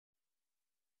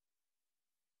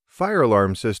Fire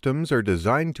alarm systems are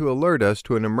designed to alert us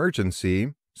to an emergency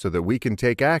so that we can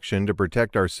take action to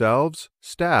protect ourselves,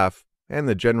 staff, and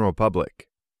the general public.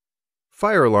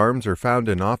 Fire alarms are found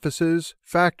in offices,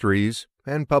 factories,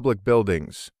 and public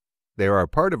buildings. They are a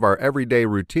part of our everyday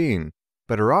routine,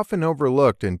 but are often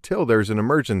overlooked until there's an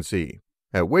emergency,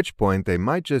 at which point they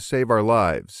might just save our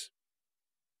lives.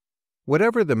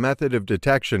 Whatever the method of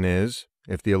detection is,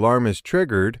 if the alarm is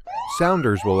triggered,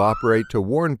 sounders will operate to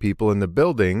warn people in the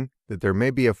building that there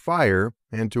may be a fire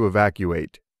and to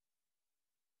evacuate.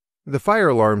 The fire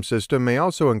alarm system may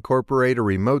also incorporate a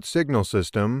remote signal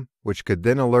system, which could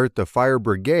then alert the fire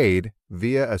brigade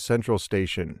via a central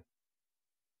station.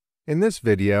 In this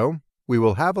video, we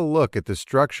will have a look at the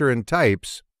structure and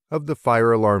types of the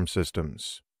fire alarm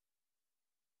systems.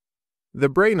 The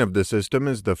brain of the system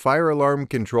is the fire alarm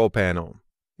control panel.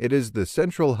 It is the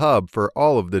central hub for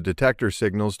all of the detector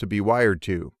signals to be wired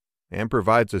to, and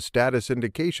provides a status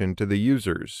indication to the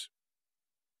users.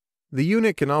 The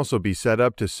unit can also be set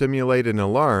up to simulate an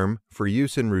alarm for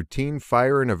use in routine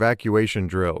fire and evacuation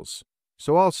drills,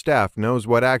 so all staff knows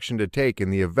what action to take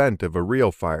in the event of a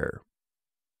real fire.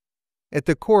 At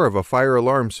the core of a fire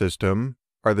alarm system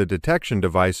are the detection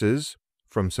devices,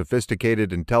 from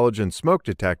sophisticated intelligent smoke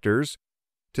detectors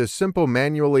to simple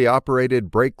manually operated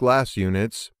break glass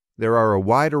units. There are a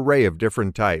wide array of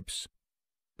different types,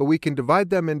 but we can divide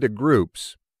them into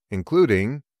groups,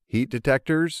 including heat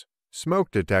detectors,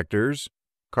 smoke detectors,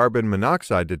 carbon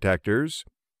monoxide detectors,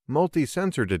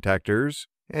 multi-sensor detectors,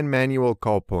 and manual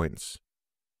call points.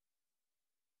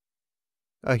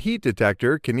 A heat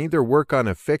detector can either work on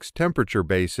a fixed temperature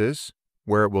basis,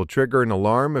 where it will trigger an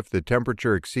alarm if the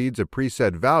temperature exceeds a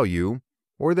preset value,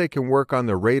 or they can work on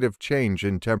the rate of change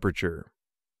in temperature.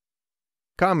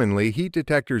 Commonly, heat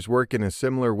detectors work in a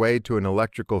similar way to an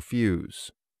electrical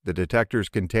fuse. The detectors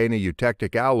contain a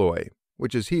eutectic alloy,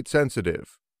 which is heat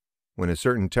sensitive. When a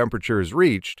certain temperature is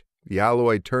reached, the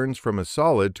alloy turns from a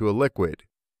solid to a liquid,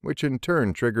 which in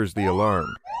turn triggers the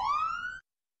alarm.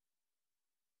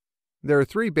 There are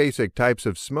three basic types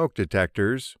of smoke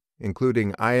detectors,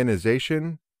 including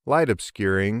ionization, light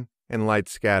obscuring, and light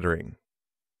scattering.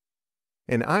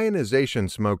 An ionization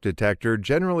smoke detector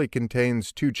generally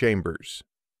contains two chambers.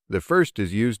 The first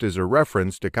is used as a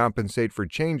reference to compensate for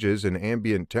changes in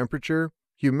ambient temperature,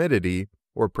 humidity,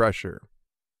 or pressure.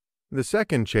 The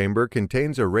second chamber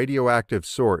contains a radioactive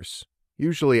source,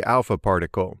 usually alpha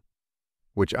particle,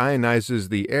 which ionizes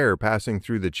the air passing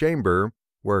through the chamber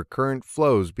where current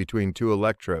flows between two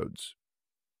electrodes.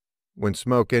 When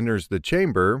smoke enters the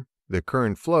chamber, the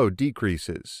current flow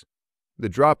decreases. The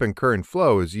drop in current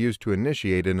flow is used to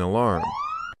initiate an alarm.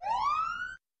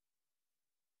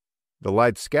 The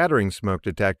light scattering smoke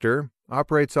detector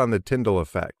operates on the Tyndall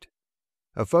effect.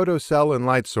 A photocell and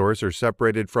light source are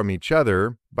separated from each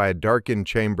other by a darkened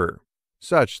chamber,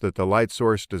 such that the light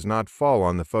source does not fall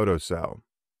on the photocell.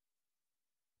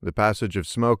 The passage of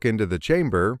smoke into the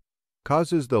chamber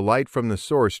causes the light from the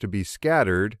source to be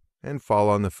scattered and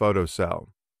fall on the photocell.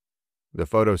 The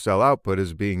photocell output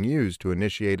is being used to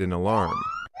initiate an alarm.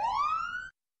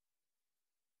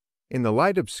 In the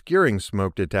light obscuring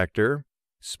smoke detector,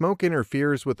 smoke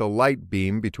interferes with a light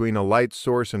beam between a light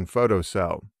source and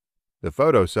photocell. The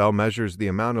photocell measures the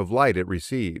amount of light it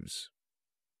receives.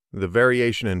 The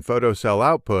variation in photocell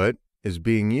output is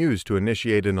being used to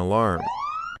initiate an alarm.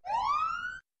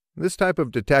 This type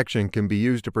of detection can be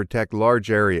used to protect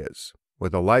large areas,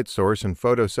 with a light source and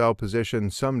photocell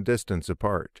positioned some distance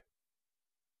apart.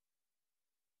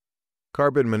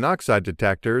 Carbon monoxide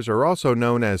detectors are also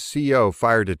known as CO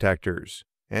fire detectors,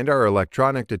 and are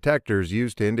electronic detectors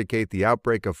used to indicate the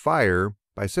outbreak of fire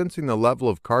by sensing the level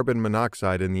of carbon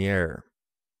monoxide in the air.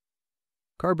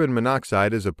 Carbon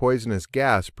monoxide is a poisonous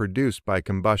gas produced by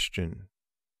combustion.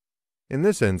 In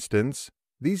this instance,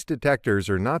 these detectors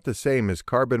are not the same as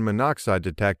carbon monoxide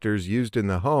detectors used in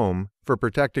the home for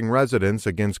protecting residents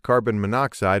against carbon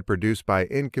monoxide produced by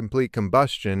incomplete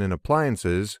combustion in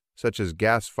appliances such as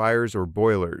gas fires or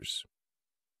boilers.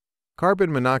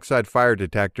 Carbon monoxide fire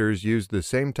detectors use the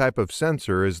same type of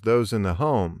sensor as those in the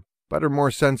home, but are more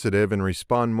sensitive and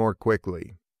respond more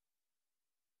quickly.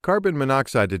 Carbon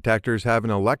monoxide detectors have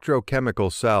an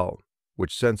electrochemical cell,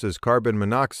 which senses carbon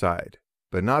monoxide,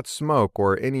 but not smoke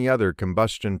or any other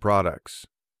combustion products.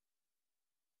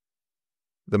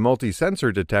 The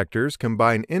multi-sensor detectors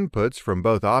combine inputs from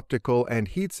both optical and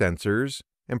heat sensors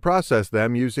and process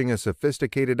them using a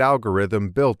sophisticated algorithm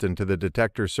built into the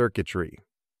detector circuitry.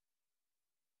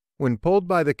 When pulled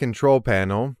by the control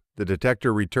panel, the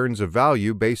detector returns a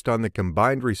value based on the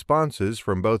combined responses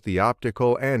from both the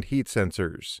optical and heat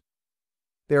sensors.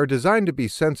 They are designed to be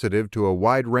sensitive to a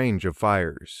wide range of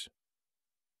fires.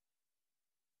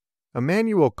 A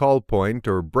manual call point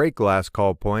or break glass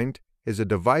call point is a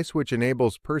device which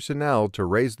enables personnel to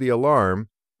raise the alarm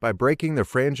by breaking the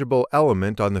frangible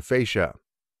element on the fascia.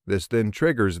 This then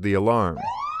triggers the alarm.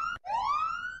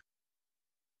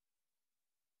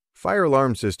 Fire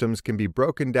alarm systems can be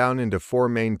broken down into 4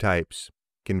 main types: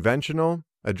 conventional,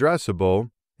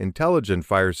 addressable, intelligent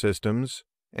fire systems,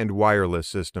 and wireless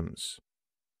systems.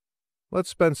 Let's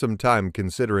spend some time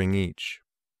considering each.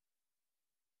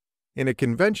 In a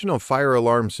conventional fire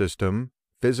alarm system,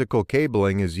 physical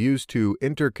cabling is used to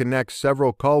interconnect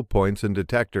several call points and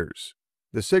detectors,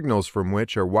 the signals from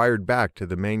which are wired back to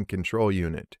the main control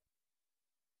unit.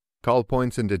 Call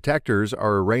points and detectors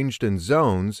are arranged in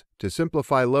zones to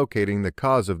simplify locating the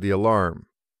cause of the alarm.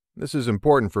 This is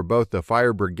important for both the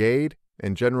fire brigade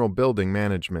and general building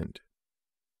management.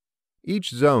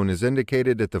 Each zone is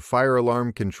indicated at the fire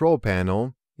alarm control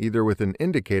panel either with an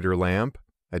indicator lamp,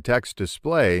 a text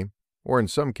display, or in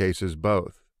some cases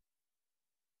both.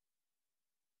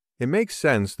 It makes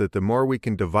sense that the more we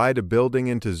can divide a building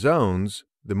into zones,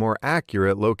 the more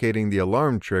accurate locating the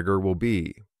alarm trigger will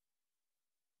be.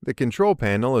 The control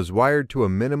panel is wired to a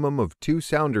minimum of 2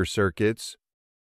 sounder circuits